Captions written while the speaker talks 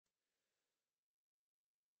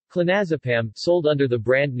Clonazepam, sold under the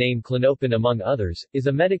brand name Clonopin among others, is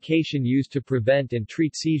a medication used to prevent and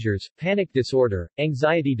treat seizures, panic disorder,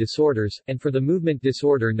 anxiety disorders, and for the movement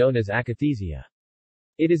disorder known as akathisia.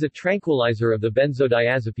 It is a tranquilizer of the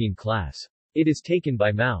benzodiazepine class. It is taken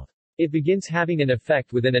by mouth. It begins having an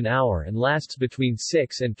effect within an hour and lasts between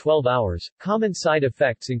 6 and 12 hours. Common side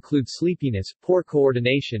effects include sleepiness, poor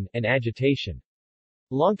coordination, and agitation.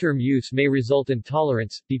 Long-term use may result in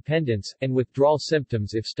tolerance, dependence, and withdrawal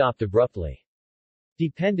symptoms if stopped abruptly.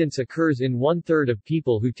 Dependence occurs in one-third of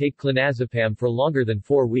people who take clonazepam for longer than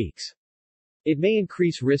 4 weeks. It may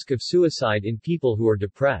increase risk of suicide in people who are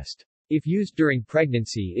depressed. If used during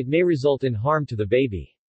pregnancy, it may result in harm to the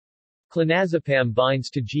baby. Clonazepam binds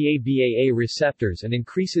to GABAA receptors and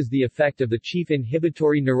increases the effect of the chief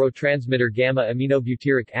inhibitory neurotransmitter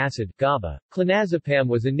gamma-aminobutyric acid, GABA. Clonazepam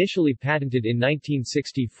was initially patented in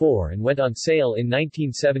 1964 and went on sale in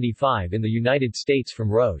 1975 in the United States from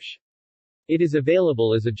Roche. It is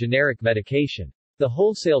available as a generic medication. The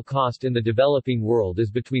wholesale cost in the developing world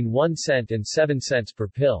is between 1 cent and 7 cents per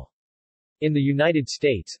pill. In the United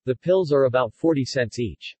States, the pills are about 40 cents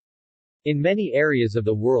each. In many areas of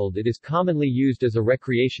the world it is commonly used as a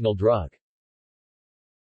recreational drug.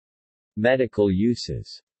 Medical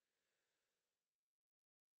uses.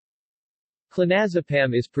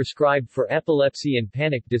 Clonazepam is prescribed for epilepsy and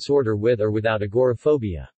panic disorder with or without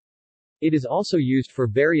agoraphobia. It is also used for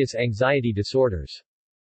various anxiety disorders.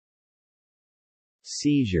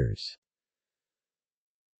 Seizures.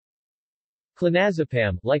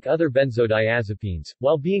 Clonazepam, like other benzodiazepines,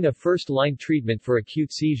 while being a first-line treatment for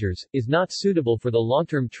acute seizures, is not suitable for the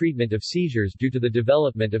long-term treatment of seizures due to the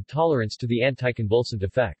development of tolerance to the anticonvulsant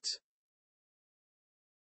effects.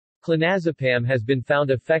 Clonazepam has been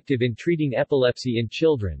found effective in treating epilepsy in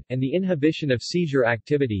children, and the inhibition of seizure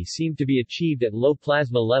activity seemed to be achieved at low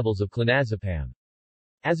plasma levels of clonazepam.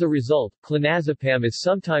 As a result, clonazepam is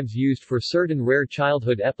sometimes used for certain rare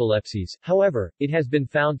childhood epilepsies. However, it has been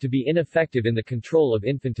found to be ineffective in the control of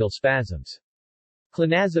infantile spasms.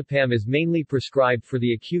 Clonazepam is mainly prescribed for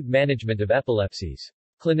the acute management of epilepsies.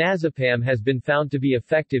 Clonazepam has been found to be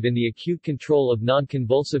effective in the acute control of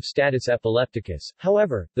non-convulsive status epilepticus.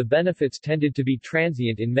 However, the benefits tended to be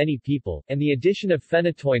transient in many people, and the addition of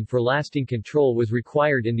phenytoin for lasting control was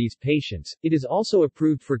required in these patients. It is also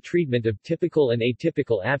approved for treatment of typical and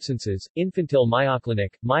atypical absences, infantile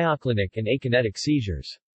myoclonic, and akinetic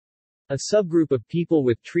seizures. A subgroup of people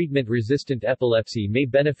with treatment-resistant epilepsy may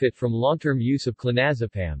benefit from long-term use of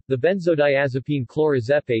clonazepam. The benzodiazepine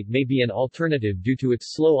clorazepate may be an alternative due to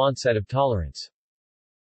its slow onset of tolerance.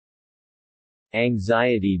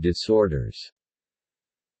 Anxiety disorders.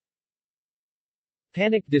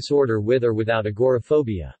 Panic disorder with or without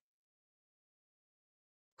agoraphobia.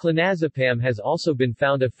 Clonazepam has also been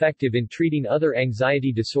found effective in treating other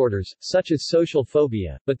anxiety disorders, such as social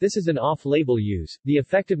phobia, but this is an off-label use. The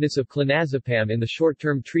effectiveness of clonazepam in the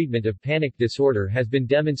short-term treatment of panic disorder has been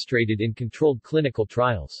demonstrated in controlled clinical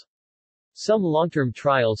trials. Some long-term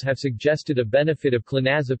trials have suggested a benefit of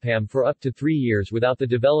clonazepam for up to 3 years without the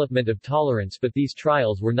development of tolerance, but these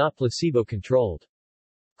trials were not placebo-controlled.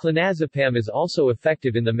 Clonazepam is also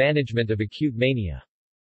effective in the management of acute mania.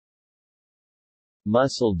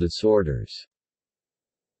 Muscle disorders.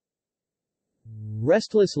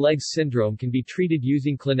 Restless legs syndrome can be treated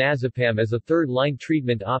using clonazepam as a third-line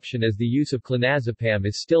treatment option, as the use of clonazepam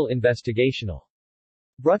is still investigational.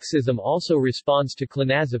 Bruxism also responds to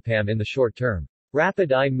clonazepam in the short term.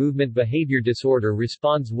 Rapid eye movement behavior disorder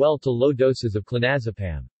responds well to low doses of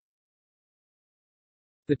clonazepam.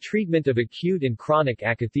 The treatment of acute and chronic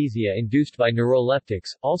akathisia induced by neuroleptics,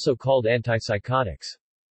 also called antipsychotics.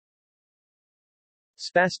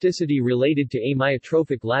 Spasticity related to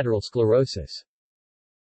amyotrophic lateral sclerosis.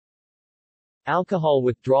 Alcohol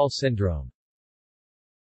withdrawal syndrome.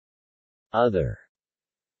 Other.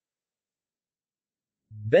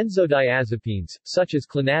 Benzodiazepines, such as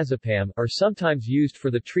clonazepam, are sometimes used for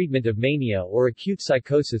the treatment of mania or acute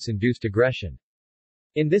psychosis-induced aggression.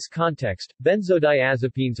 In this context,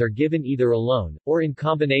 benzodiazepines are given either alone, or in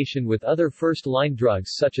combination with other first-line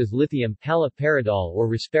drugs such as lithium, haloperidol or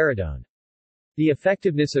risperidone. The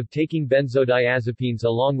effectiveness of taking benzodiazepines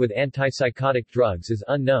along with antipsychotic drugs is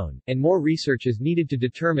unknown, and more research is needed to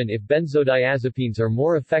determine if benzodiazepines are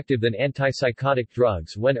more effective than antipsychotic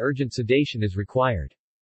drugs when urgent sedation is required.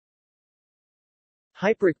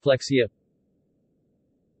 Hyperexplexia.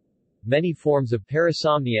 Many forms of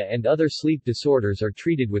parasomnia and other sleep disorders are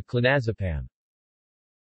treated with clonazepam.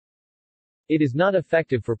 It is not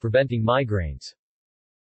effective for preventing migraines.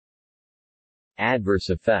 Adverse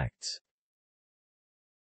effects.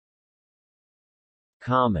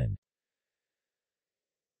 Common.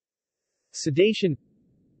 Sedation.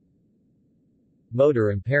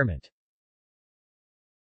 Motor impairment.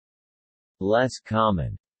 Less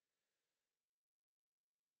common.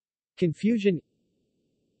 Confusion.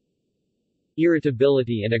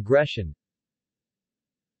 Irritability and aggression.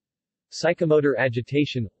 Psychomotor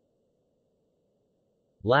agitation.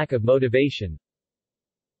 Lack of motivation.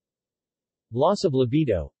 Loss of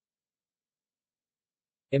libido.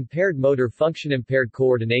 Impaired motor function. Impaired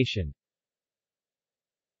coordination.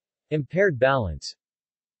 Impaired balance.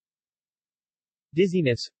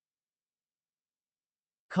 Dizziness.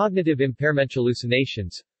 Cognitive impairment.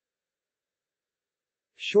 Hallucinations.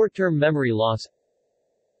 Short-term memory loss.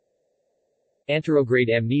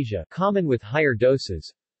 Anterograde amnesia, common with higher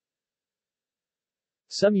doses.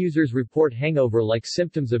 Some users report hangover-like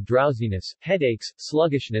symptoms of drowsiness, headaches,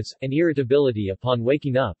 sluggishness, and irritability upon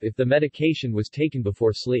waking up if the medication was taken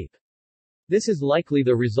before sleep. This is likely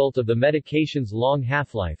the result of the medication's long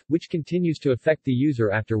half-life, which continues to affect the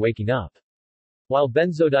user after waking up. While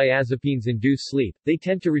benzodiazepines induce sleep, they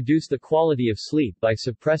tend to reduce the quality of sleep by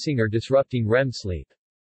suppressing or disrupting REM sleep.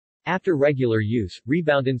 After regular use,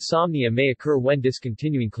 rebound insomnia may occur when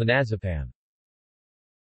discontinuing clonazepam.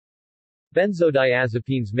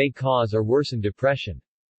 Benzodiazepines may cause or worsen depression.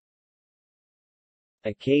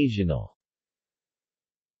 Occasional.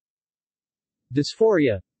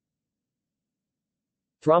 Dysphoria.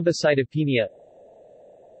 Thrombocytopenia.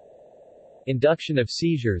 Induction of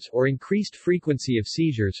seizures or increased frequency of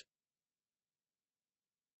seizures.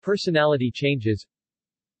 Personality changes.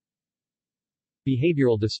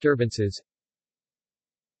 Behavioral disturbances.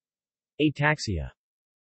 Ataxia.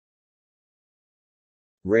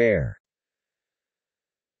 Rare.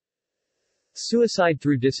 Suicide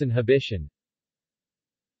through disinhibition.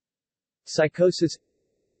 Psychosis.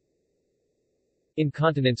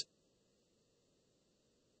 Incontinence.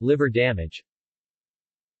 Liver damage.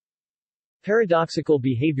 Paradoxical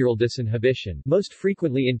behavioral disinhibition, most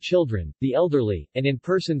frequently in children, the elderly, and in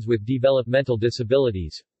persons with developmental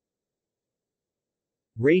disabilities.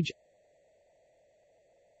 Rage.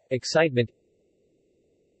 Excitement.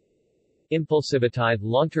 Impulsivity.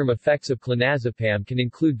 Long-term effects of clonazepam can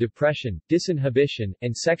include depression, disinhibition,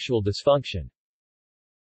 and sexual dysfunction.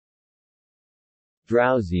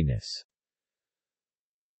 Drowsiness.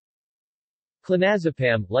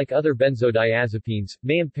 Clonazepam, like other benzodiazepines,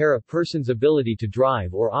 may impair a person's ability to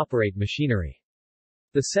drive or operate machinery.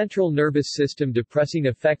 The central nervous system depressing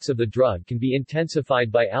effects of the drug can be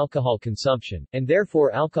intensified by alcohol consumption, and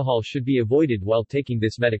therefore alcohol should be avoided while taking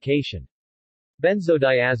this medication.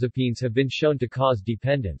 Benzodiazepines have been shown to cause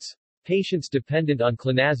dependence. Patients dependent on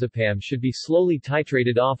clonazepam should be slowly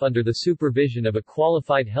titrated off under the supervision of a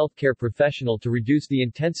qualified healthcare professional to reduce the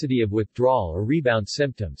intensity of withdrawal or rebound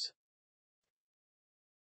symptoms.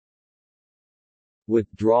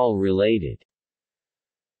 Withdrawal-related.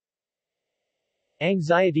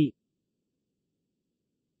 Anxiety.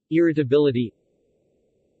 Irritability.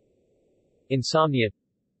 Insomnia.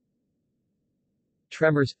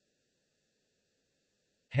 Tremors.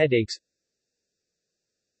 Headaches.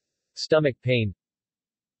 Stomach pain.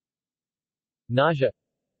 Nausea.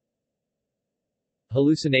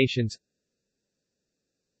 Hallucinations.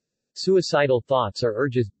 Suicidal thoughts or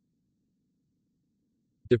urges.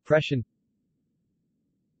 Depression.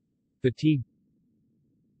 Fatigue.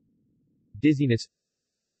 Dizziness.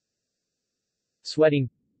 Sweating.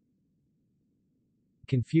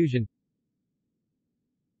 Confusion.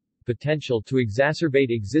 Potential to exacerbate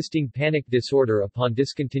existing panic disorder upon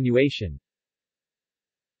discontinuation.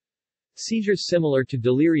 Seizures similar to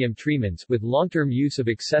delirium tremens with long-term use of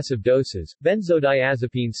excessive doses.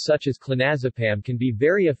 Benzodiazepines such as clonazepam can be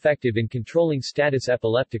very effective in controlling status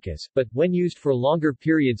epilepticus, but, when used for longer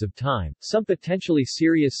periods of time, some potentially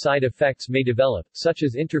serious side effects may develop, such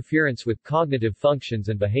as interference with cognitive functions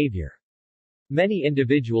and behavior. Many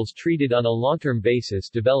individuals treated on a long-term basis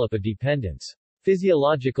develop a dependence.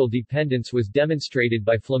 Physiological dependence was demonstrated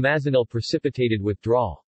by flumazenil-precipitated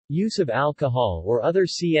withdrawal. Use of alcohol or other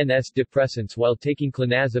CNS depressants while taking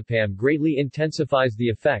clonazepam greatly intensifies the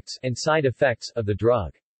effects and side effects of the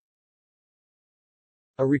drug.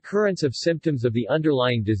 A recurrence of symptoms of the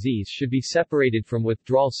underlying disease should be separated from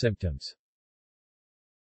withdrawal symptoms.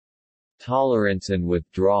 Tolerance and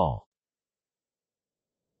withdrawal.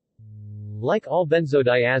 Like all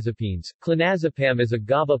benzodiazepines, clonazepam is a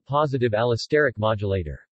GABA-positive allosteric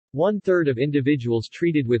modulator. One-third of individuals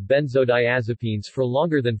treated with benzodiazepines for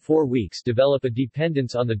longer than 4 weeks develop a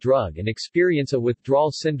dependence on the drug and experience a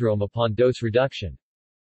withdrawal syndrome upon dose reduction.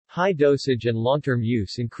 High dosage and long-term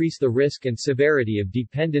use increase the risk and severity of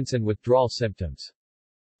dependence and withdrawal symptoms.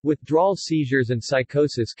 Withdrawal seizures and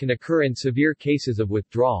psychosis can occur in severe cases of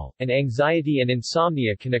withdrawal, and anxiety and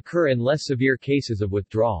insomnia can occur in less severe cases of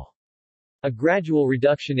withdrawal. A gradual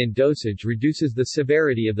reduction in dosage reduces the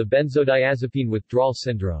severity of the benzodiazepine withdrawal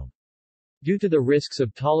syndrome. Due to the risks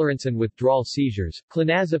of tolerance and withdrawal seizures,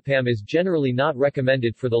 clonazepam is generally not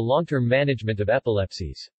recommended for the long-term management of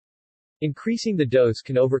epilepsies. Increasing the dose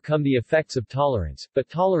can overcome the effects of tolerance, but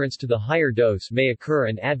tolerance to the higher dose may occur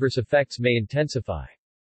and adverse effects may intensify.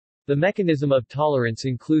 The mechanism of tolerance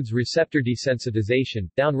includes receptor desensitization,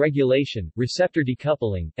 downregulation, receptor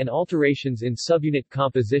decoupling, and alterations in subunit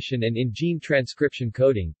composition and in gene transcription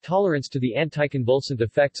coding. Tolerance to the anticonvulsant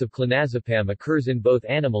effects of clonazepam occurs in both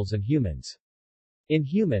animals and humans. In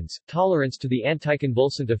humans, tolerance to the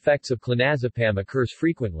anticonvulsant effects of clonazepam occurs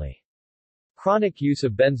frequently. Chronic use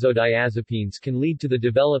of benzodiazepines can lead to the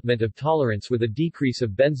development of tolerance with a decrease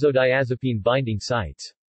of benzodiazepine binding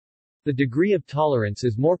sites. The degree of tolerance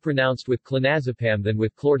is more pronounced with clonazepam than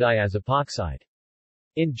with chlordiazepoxide.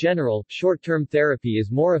 In general, short-term therapy is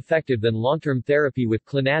more effective than long-term therapy with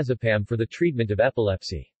clonazepam for the treatment of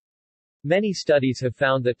epilepsy. Many studies have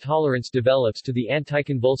found that tolerance develops to the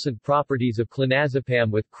anticonvulsant properties of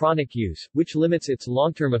clonazepam with chronic use, which limits its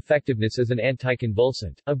long-term effectiveness as an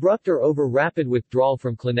anticonvulsant. Abrupt or over-rapid withdrawal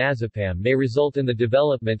from clonazepam may result in the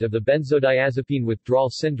development of the benzodiazepine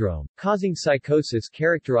withdrawal syndrome, causing psychosis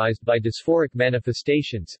characterized by dysphoric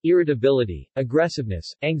manifestations, irritability,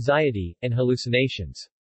 aggressiveness, anxiety, and hallucinations.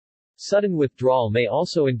 Sudden withdrawal may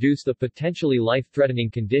also induce the potentially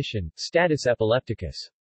life-threatening condition, status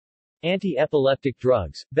epilepticus. Anti-epileptic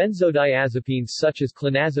drugs, benzodiazepines such as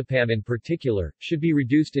clonazepam in particular, should be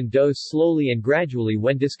reduced in dose slowly and gradually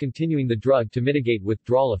when discontinuing the drug to mitigate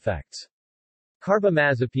withdrawal effects.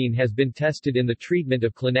 Carbamazepine has been tested in the treatment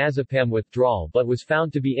of clonazepam withdrawal but was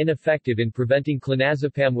found to be ineffective in preventing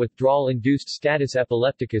clonazepam withdrawal-induced status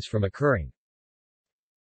epilepticus from occurring.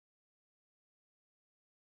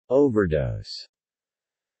 Overdose.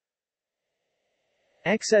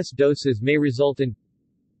 Excess doses may result in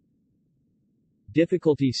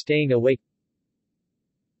difficulty staying awake,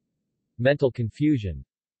 mental confusion,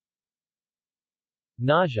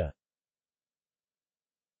 nausea,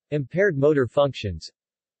 impaired motor functions,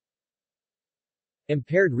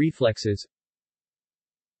 impaired reflexes,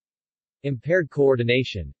 impaired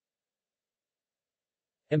coordination,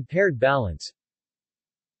 impaired balance,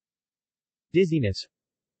 dizziness,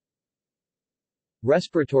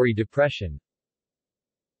 respiratory depression,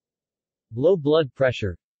 low blood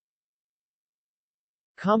pressure.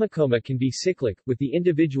 Coma can be cyclic, with the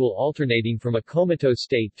individual alternating from a comatose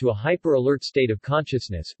state to a hyper-alert state of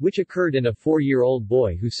consciousness, which occurred in a 4-year-old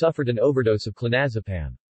boy who suffered an overdose of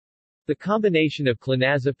clonazepam. The combination of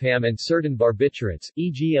clonazepam and certain barbiturates,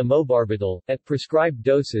 e.g. amobarbital, at prescribed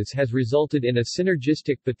doses has resulted in a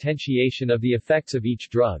synergistic potentiation of the effects of each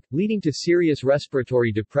drug, leading to serious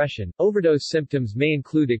respiratory depression. Overdose symptoms may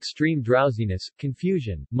include extreme drowsiness,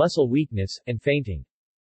 confusion, muscle weakness, and fainting.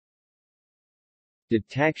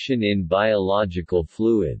 Detection in biological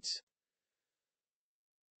fluids.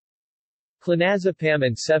 Clonazepam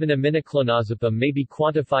and 7-aminoclonazepam may be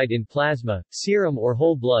quantified in plasma, serum or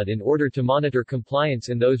whole blood in order to monitor compliance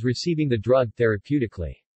in those receiving the drug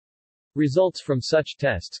therapeutically. Results from such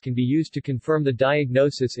tests can be used to confirm the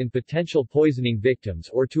diagnosis in potential poisoning victims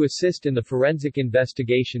or to assist in the forensic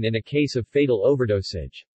investigation in a case of fatal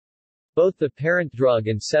overdosage. Both the parent drug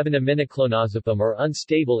and 7-aminoclonazepam are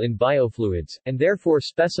unstable in biofluids, and therefore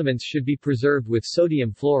specimens should be preserved with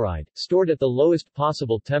sodium fluoride, stored at the lowest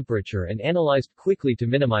possible temperature and analyzed quickly to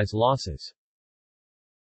minimize losses.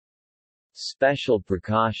 Special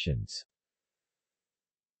precautions.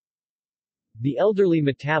 The elderly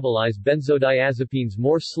metabolize benzodiazepines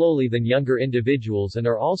more slowly than younger individuals and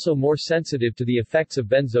are also more sensitive to the effects of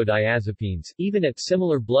benzodiazepines, even at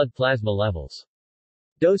similar blood plasma levels.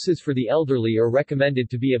 Doses for the elderly are recommended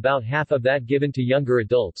to be about half of that given to younger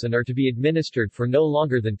adults and are to be administered for no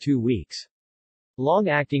longer than 2 weeks.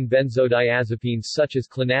 Long-acting benzodiazepines such as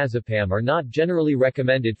clonazepam are not generally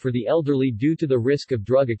recommended for the elderly due to the risk of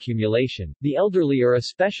drug accumulation. The elderly are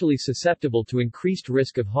especially susceptible to increased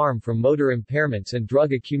risk of harm from motor impairments and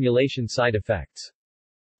drug accumulation side effects.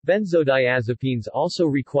 Benzodiazepines also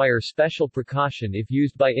require special precaution if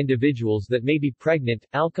used by individuals that may be pregnant,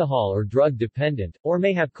 alcohol or drug dependent, or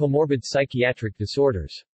may have comorbid psychiatric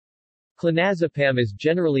disorders. Clonazepam is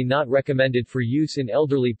generally not recommended for use in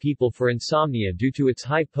elderly people for insomnia due to its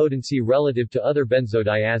high potency relative to other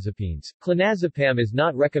benzodiazepines. Clonazepam is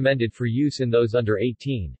not recommended for use in those under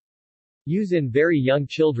 18. Use in very young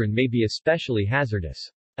children may be especially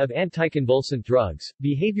hazardous. Of anticonvulsant drugs,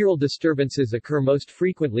 behavioral disturbances occur most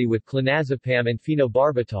frequently with clonazepam and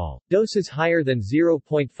phenobarbital. Doses higher than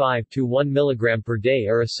 0.5 to 1 mg per day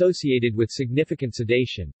are associated with significant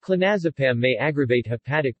sedation. Clonazepam may aggravate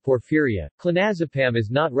hepatic porphyria. Clonazepam is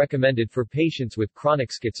not recommended for patients with chronic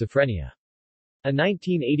schizophrenia. A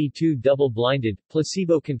 1982 double-blinded,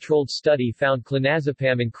 placebo-controlled study found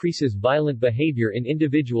clonazepam increases violent behavior in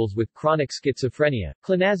individuals with chronic schizophrenia.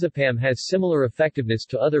 Clonazepam has similar effectiveness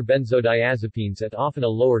to other benzodiazepines at often a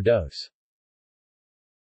lower dose.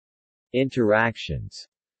 Interactions.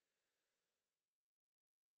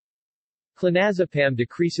 Clonazepam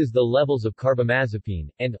decreases the levels of carbamazepine,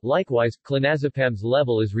 and, likewise, clonazepam's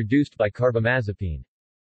level is reduced by carbamazepine.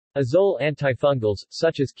 Azole antifungals,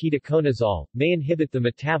 such as ketoconazole, may inhibit the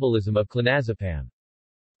metabolism of clonazepam.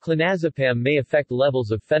 Clonazepam may affect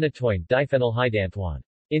levels of phenytoin diphenylhydantoin.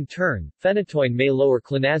 In turn, phenytoin may lower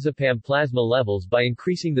clonazepam plasma levels by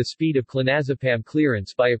increasing the speed of clonazepam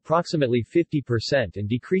clearance by approximately 50% and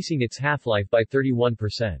decreasing its half-life by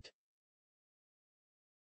 31%.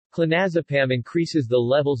 Clonazepam increases the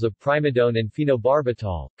levels of primidone and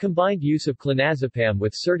phenobarbital. Combined use of clonazepam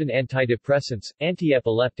with certain antidepressants,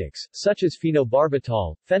 antiepileptics, such as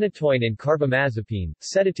phenobarbital, phenytoin and carbamazepine,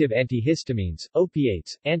 sedative antihistamines,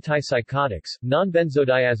 opiates, antipsychotics,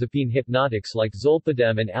 non-benzodiazepine hypnotics like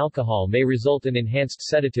zolpidem and alcohol may result in enhanced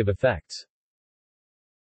sedative effects.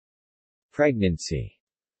 Pregnancy.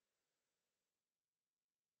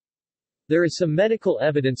 There is some medical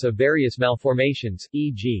evidence of various malformations,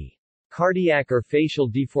 e.g. cardiac or facial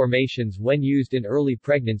deformations when used in early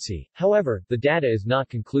pregnancy. However, the data is not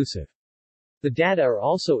conclusive. The data are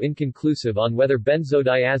also inconclusive on whether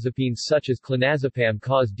benzodiazepines such as clonazepam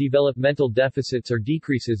cause developmental deficits or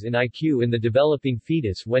decreases in IQ in the developing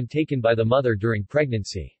fetus when taken by the mother during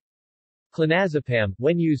pregnancy. Clonazepam,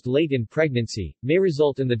 when used late in pregnancy, may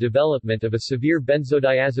result in the development of a severe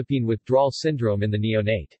benzodiazepine withdrawal syndrome in the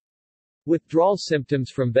neonate. Withdrawal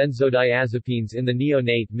symptoms from benzodiazepines in the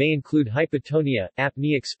neonate may include hypotonia,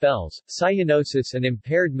 apneic spells, cyanosis, and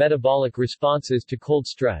impaired metabolic responses to cold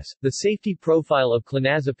stress. The safety profile of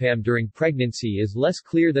clonazepam during pregnancy is less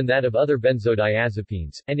clear than that of other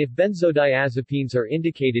benzodiazepines, and if benzodiazepines are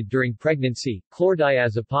indicated during pregnancy,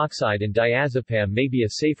 chlordiazepoxide and diazepam may be a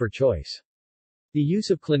safer choice. The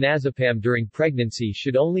use of clonazepam during pregnancy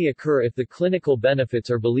should only occur if the clinical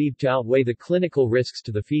benefits are believed to outweigh the clinical risks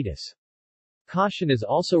to the fetus. Caution is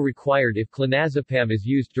also required if clonazepam is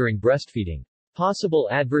used during breastfeeding. Possible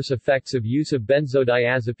adverse effects of use of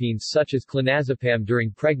benzodiazepines such as clonazepam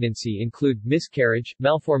during pregnancy include miscarriage,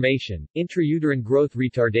 malformation, intrauterine growth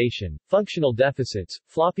retardation, functional deficits,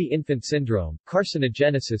 floppy infant syndrome,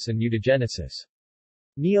 carcinogenesis and mutagenesis.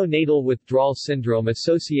 Neonatal withdrawal syndrome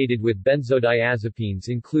associated with benzodiazepines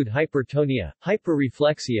include hypertonia,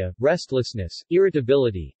 hyperreflexia, restlessness,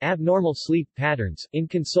 irritability, abnormal sleep patterns,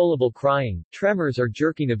 inconsolable crying, tremors or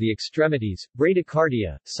jerking of the extremities,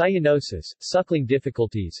 bradycardia, cyanosis, suckling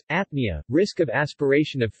difficulties, apnea, risk of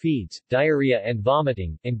aspiration of feeds, diarrhea and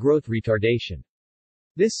vomiting, and growth retardation.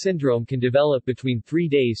 This syndrome can develop between 3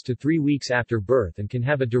 days to 3 weeks after birth and can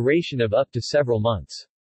have a duration of up to several months.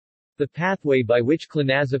 The pathway by which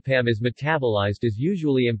clonazepam is metabolized is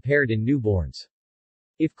usually impaired in newborns.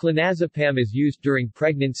 If clonazepam is used during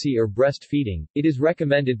pregnancy or breastfeeding, it is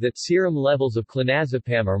recommended that serum levels of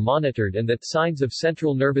clonazepam are monitored and that signs of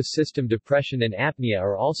central nervous system depression and apnea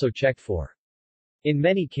are also checked for. In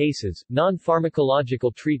many cases,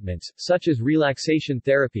 non-pharmacological treatments, such as relaxation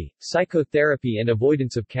therapy, psychotherapy and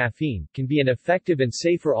avoidance of caffeine, can be an effective and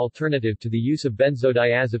safer alternative to the use of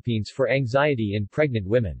benzodiazepines for anxiety in pregnant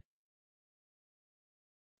women.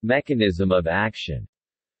 Mechanism of action.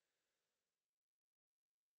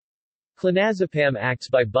 Clonazepam acts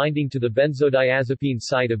by binding to the benzodiazepine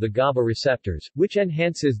site of the GABA receptors, which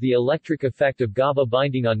enhances the electric effect of GABA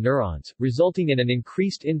binding on neurons, resulting in an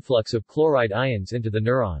increased influx of chloride ions into the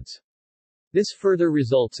neurons. This further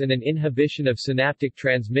results in an inhibition of synaptic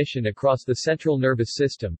transmission across the central nervous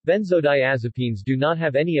system. Benzodiazepines do not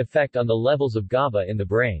have any effect on the levels of GABA in the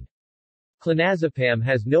brain. Clonazepam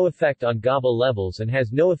has no effect on GABA levels and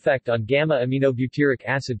has no effect on gamma-aminobutyric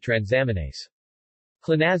acid transaminase.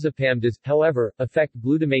 Clonazepam does, however, affect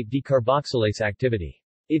glutamate decarboxylase activity.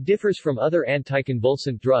 It differs from other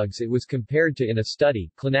anticonvulsant drugs it was compared to in a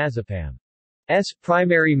study. Clonazepam's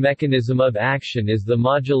primary mechanism of action is the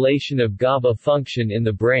modulation of GABA function in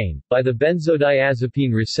the brain, by the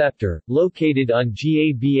benzodiazepine receptor, located on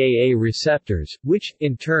GABAA receptors, which,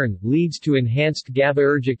 in turn, leads to enhanced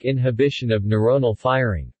GABAergic inhibition of neuronal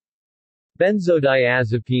firing.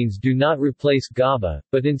 Benzodiazepines do not replace GABA,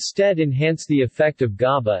 but instead enhance the effect of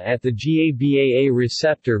GABA at the GABAA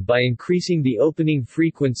receptor by increasing the opening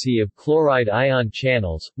frequency of chloride ion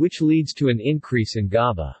channels, which leads to an increase in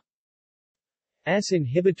GABA's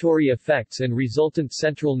inhibitory effects and resultant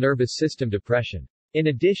central nervous system depression. In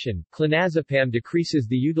addition, clonazepam decreases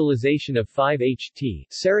the utilization of 5-HT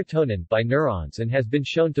serotonin by neurons and has been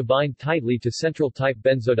shown to bind tightly to central-type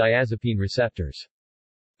benzodiazepine receptors.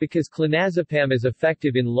 Because clonazepam is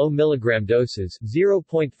effective in low milligram doses,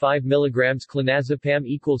 0.5 mg clonazepam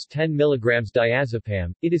equals 10 mg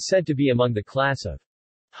diazepam, it is said to be among the class of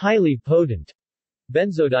highly potent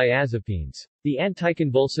benzodiazepines. The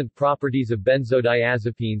anticonvulsant properties of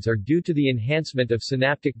benzodiazepines are due to the enhancement of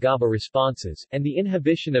synaptic GABA responses, and the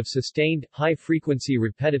inhibition of sustained, high-frequency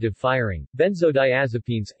repetitive firing.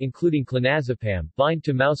 Benzodiazepines, including clonazepam, bind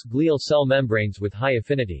to mouse glial cell membranes with high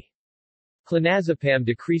affinity. Clonazepam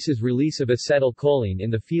decreases release of acetylcholine in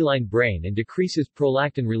the feline brain and decreases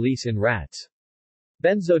prolactin release in rats.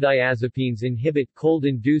 Benzodiazepines inhibit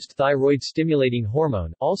cold-induced thyroid-stimulating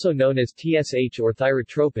hormone, also known as TSH or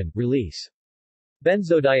thyrotropin, release.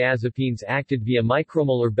 Benzodiazepines acted via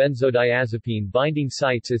micromolar benzodiazepine binding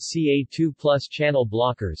sites as Ca2+ channel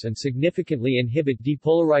blockers and significantly inhibit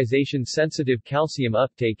depolarization-sensitive calcium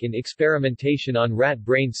uptake in experimentation on rat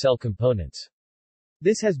brain cell components.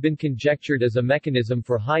 This has been conjectured as a mechanism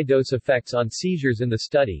for high-dose effects on seizures in the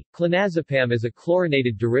study. Clonazepam is a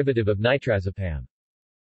chlorinated derivative of nitrazepam.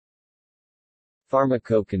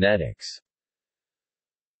 Pharmacokinetics.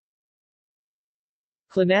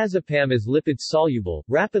 Clonazepam is lipid-soluble,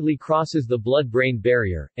 rapidly crosses the blood-brain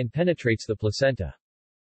barrier, and penetrates the placenta.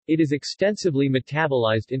 It is extensively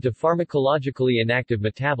metabolized into pharmacologically inactive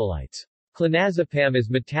metabolites. Clonazepam is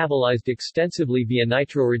metabolized extensively via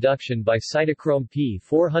nitroreduction by cytochrome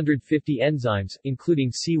P450 enzymes, including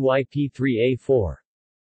CYP3A4.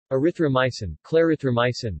 Erythromycin,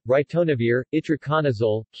 clarithromycin, ritonavir,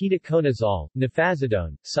 itraconazole, ketoconazole,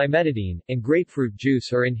 nifazodone, cimetidine, and grapefruit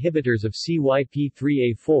juice are inhibitors of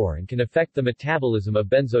CYP3A4 and can affect the metabolism of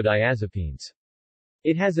benzodiazepines.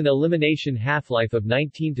 It has an elimination half-life of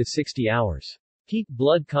 19 to 60 hours. Peak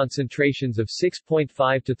blood concentrations of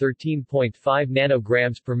 6.5 to 13.5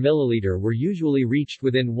 nanograms per milliliter were usually reached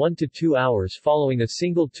within 1 to 2 hours following a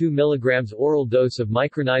single 2 mg oral dose of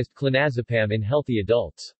micronized clonazepam in healthy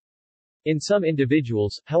adults. In some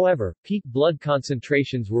individuals, however, peak blood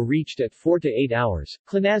concentrations were reached at 4 to 8 hours.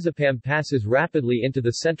 Clonazepam passes rapidly into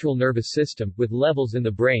the central nervous system, with levels in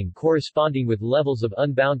the brain corresponding with levels of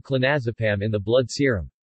unbound clonazepam in the blood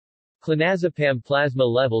serum. Clonazepam plasma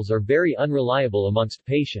levels are very unreliable amongst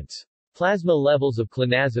patients. Plasma levels of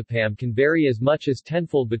clonazepam can vary as much as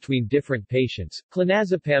tenfold between different patients.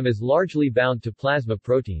 Clonazepam is largely bound to plasma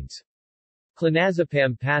proteins.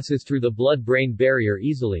 Clonazepam passes through the blood-brain barrier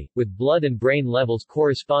easily, with blood and brain levels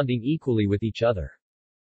corresponding equally with each other.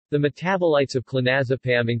 The metabolites of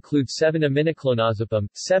clonazepam include 7-aminoclonazepam,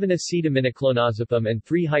 7-acetaminoclonazepam and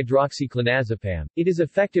 3-hydroxyclonazepam. It is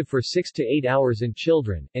effective for 6 to 8 hours in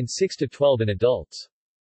children, and 6 to 12 in adults.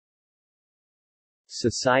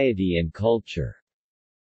 Society and culture.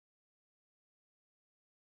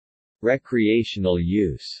 Recreational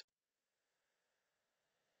use.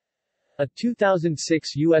 A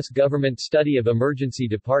 2006 U.S. government study of Emergency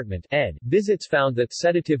Department (ED) visits found that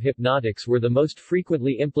sedative hypnotics were the most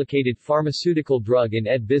frequently implicated pharmaceutical drug in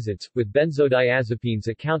ED visits, with benzodiazepines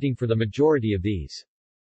accounting for the majority of these.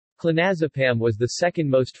 Clonazepam was the second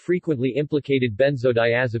most frequently implicated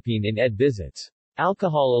benzodiazepine in ED visits.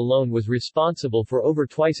 Alcohol alone was responsible for over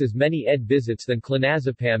twice as many ED visits than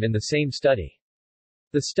clonazepam in the same study.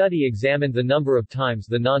 The study examined the number of times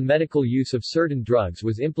the non-medical use of certain drugs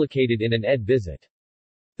was implicated in an ED visit.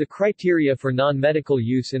 The criteria for non-medical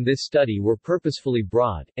use in this study were purposefully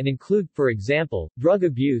broad, and include, for example, drug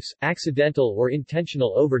abuse, accidental or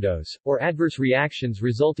intentional overdose, or adverse reactions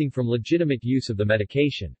resulting from legitimate use of the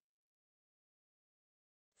medication.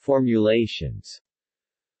 Formulations.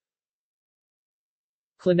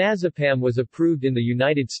 Clonazepam was approved in the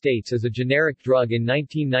United States as a generic drug in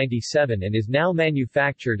 1997 and is now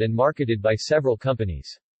manufactured and marketed by several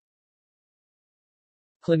companies.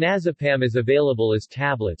 Clonazepam is available as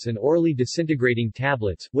tablets and orally disintegrating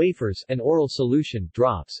tablets, wafers, and oral solution,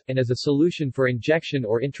 drops, and as a solution for injection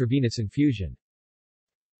or intravenous infusion.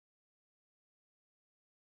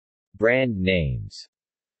 Brand names.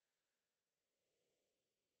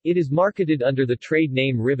 It is marketed under the trade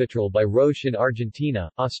name Rivotril by Roche in Argentina,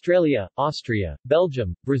 Australia, Austria,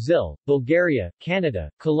 Belgium, Brazil, Bulgaria, Canada,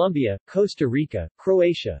 Colombia, Costa Rica,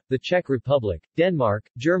 Croatia, the Czech Republic, Denmark,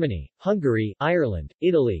 Germany, Hungary, Ireland,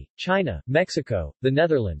 Italy, China, Mexico, the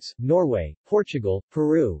Netherlands, Norway, Portugal,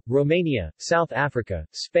 Peru, Romania, South Africa,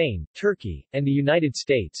 Spain, Turkey, and the United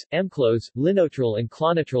States, Mclose, Linotril and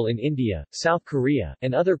Clonatril in India, South Korea,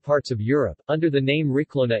 and other parts of Europe, under the name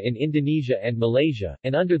Riclona in Indonesia and Malaysia,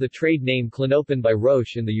 and under the trade name Clonopin by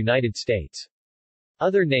Roche in the United States.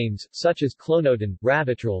 Other names, such as Clonodin,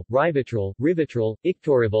 Ravitril, Rivotril, Rivotril,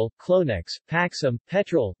 Ictorival, Clonex, Paxum,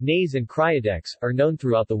 Petrol, Naze and Cryodex, are known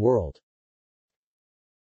throughout the world.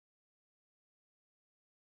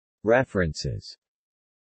 References.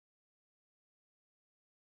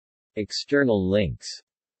 External links.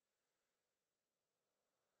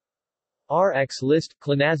 RX list,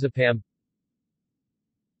 Clonazepam.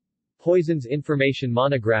 Poisons Information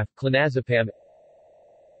Monograph, Clonazepam.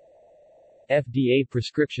 FDA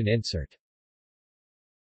prescription insert.